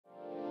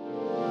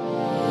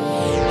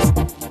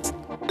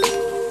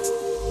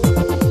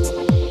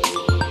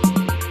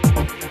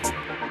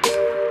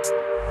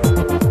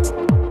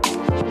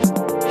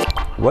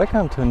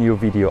Welcome to a new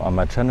video on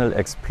my channel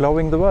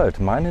Exploring the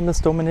World. My name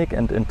is Dominik,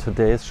 and in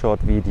today's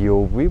short video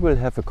we will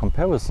have a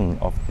comparison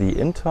of the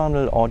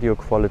internal audio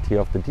quality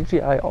of the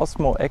DJI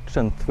Osmo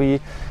Action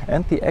 3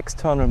 and the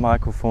external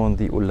microphone,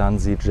 the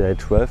Ulanzi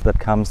J12, that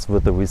comes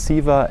with a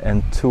receiver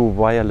and two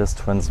wireless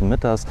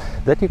transmitters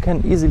that you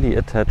can easily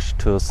attach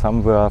to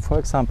somewhere, for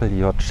example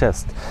your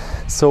chest.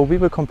 So we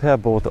will compare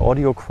both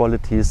audio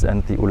qualities,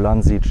 and the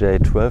Ulanzi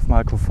J12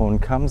 microphone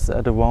comes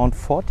at around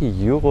 40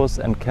 euros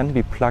and can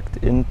be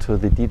plugged into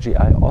the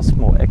DJI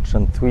Osmo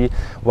Action 3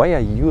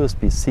 via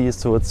USB-C,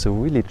 so it's a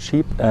really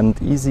cheap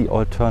and easy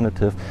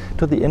alternative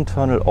to the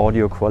internal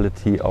audio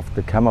quality of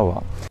the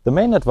camera. The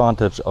main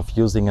advantage of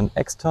using an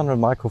external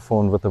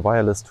microphone with a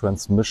wireless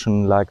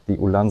transmission like the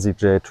Ulanzi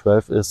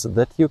J12 is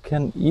that you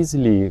can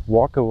easily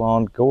walk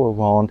around, go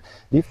around,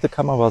 leave the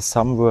camera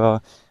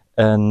somewhere,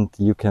 and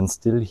you can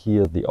still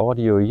hear the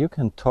audio. You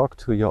can talk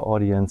to your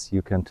audience,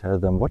 you can tell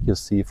them what you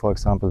see. For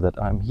example,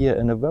 that I'm here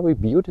in a very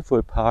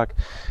beautiful park,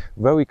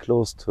 very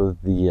close to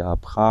the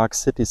Prague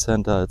city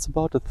center. It's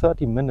about a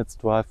 30 minutes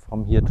drive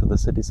from here to the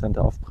city center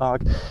of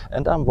Prague,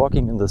 and I'm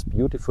walking in this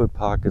beautiful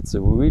park. It's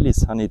a really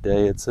sunny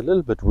day, it's a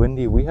little bit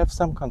windy, we have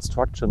some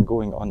construction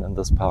going on in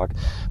this park,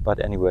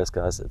 but anyways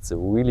guys, it's a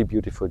really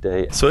beautiful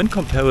day. So in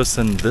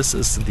comparison, this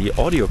is the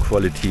audio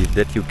quality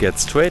that you get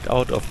straight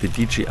out of the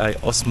DJI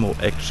Osmo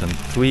Action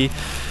 3.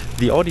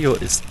 The audio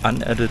is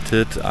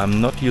unedited.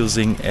 I'm not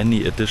using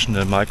any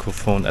additional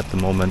microphone at the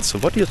moment. So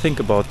what do you think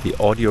about the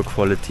audio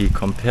quality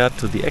compared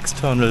to the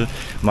external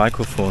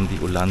microphone, the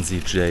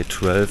Ulanzi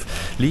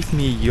J12? Leave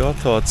me your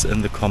thoughts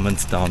in the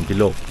comments down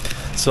below.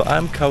 So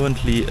I'm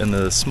currently in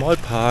a small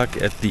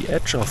park at the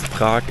edge of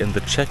Prague in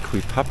the Czech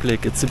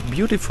Republic. It's a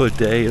beautiful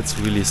day, it's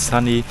really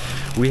sunny.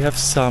 We have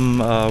some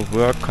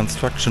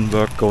construction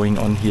work going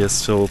on here,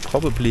 so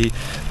probably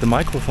the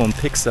microphone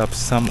picks up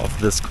some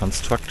of this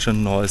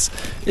construction noise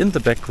in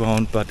the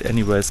background. But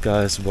anyways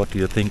guys, what do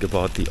you think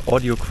about the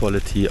audio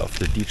quality of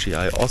the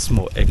DJI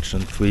Osmo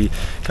Action 3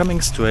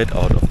 coming straight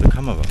out of the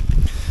camera?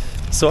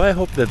 So I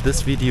hope that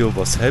this video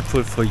was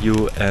helpful for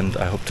you, and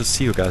I hope to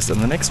see you guys in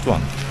the next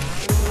one.